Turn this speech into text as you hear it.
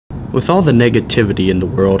With all the negativity in the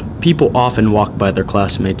world, people often walk by their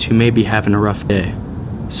classmates who may be having a rough day.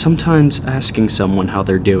 Sometimes asking someone how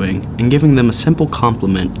they're doing and giving them a simple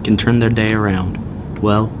compliment can turn their day around.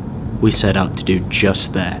 Well, we set out to do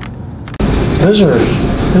just that. Those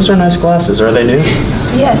are nice glasses. Are they new?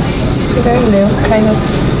 Yes, they're very new, kind of.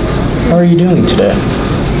 How are you doing today?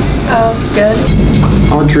 Oh, good.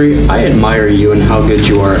 Audrey, I admire you and how good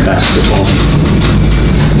you are at basketball.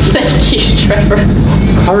 Thank you, Trevor.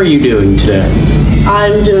 How are you doing today?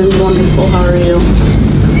 I'm doing wonderful. How are you?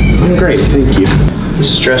 I'm great, thank you.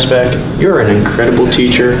 Mrs. Dressback, you're an incredible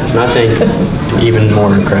teacher, and I think an even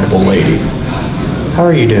more incredible lady. How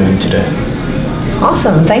are you doing today?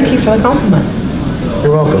 Awesome, thank you for the compliment.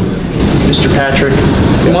 You're welcome. Mr. Patrick,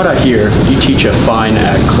 from what I hear, you teach a fine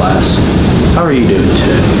ag class. How are you doing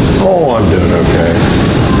today? Oh, I'm doing okay.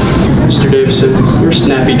 Mr. Davison, you're a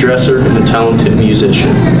snappy dresser and a talented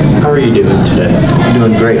musician. How are you doing today? I'm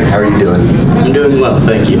doing great. How are you doing? I'm doing well,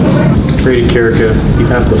 thank you. Brady Carrico, you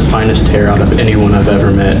have the finest hair out of anyone I've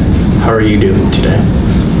ever met. How are you doing today?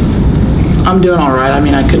 I'm doing all right. I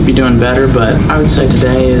mean, I could be doing better, but I would say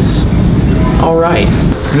today is all right.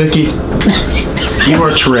 Vicky, you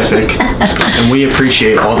are terrific, and we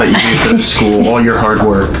appreciate all that you do for the school, all your hard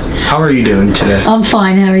work. How are you doing today? I'm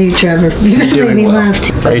fine. How are you, Trevor? You made me laugh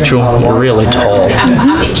too. Rachel, you're really tall.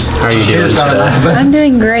 How are you doing today? I'm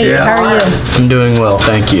doing great. How are you? I'm doing well,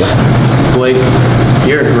 thank you. Blake,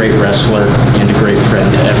 you're a great wrestler and a great friend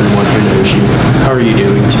to everyone who knows you. How are you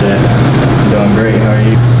doing today? I'm doing great. How are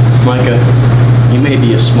you? Micah, you may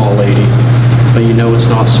be a small lady, but you know it's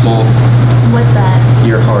not small. What's that?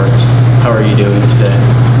 Your heart. How are you doing today?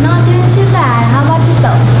 Not doing too bad. How about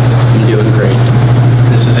yourself? I'm doing great.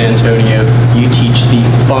 Mrs. Antonio, you teach the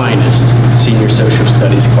finest senior social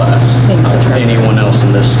studies class of anyone else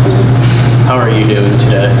in this school. How are you doing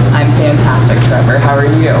today? I'm fantastic, Trevor. How are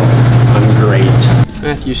you? I'm great.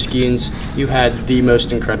 Matthew Skeens, you had the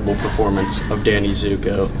most incredible performance of Danny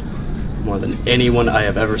Zuko, more than anyone I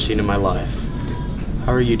have ever seen in my life.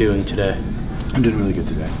 How are you doing today? I'm doing really good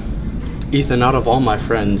today. Ethan, out of all my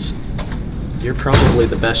friends, you're probably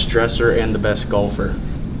the best dresser and the best golfer.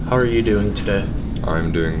 How are you doing today?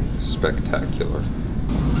 I'm doing spectacular.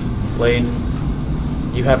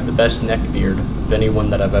 Lane, you have the best neck beard of anyone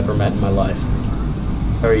that I've ever met in my life.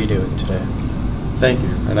 How are you doing today? Thank you.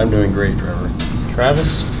 And I'm doing great, Trevor.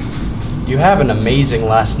 Travis, you have an amazing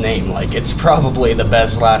last name. Like, it's probably the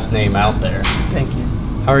best last name out there. Thank you.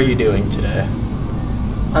 How are you doing today?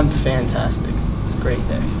 I'm fantastic. It's a great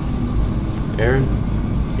day.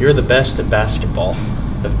 Aaron, you're the best at basketball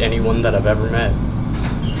of anyone that I've ever met.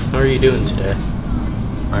 How are you doing today?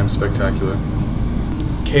 I'm spectacular.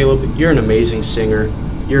 Caleb, you're an amazing singer.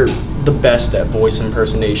 You're the best at voice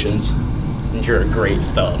impersonations, and you're a great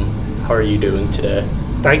thumb. How are you doing today?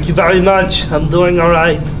 Thank you very much. I'm doing all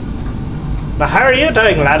right. Now, how are you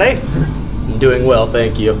doing, laddie? I'm doing well,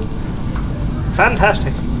 thank you.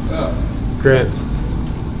 Fantastic. Grant,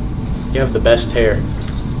 you have the best hair,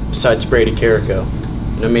 besides Brady Carrico.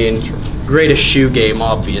 And I mean, greatest shoe game,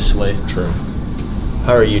 obviously. True.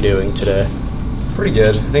 How are you doing today? Pretty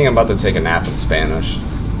good. I think I'm about to take a nap in Spanish.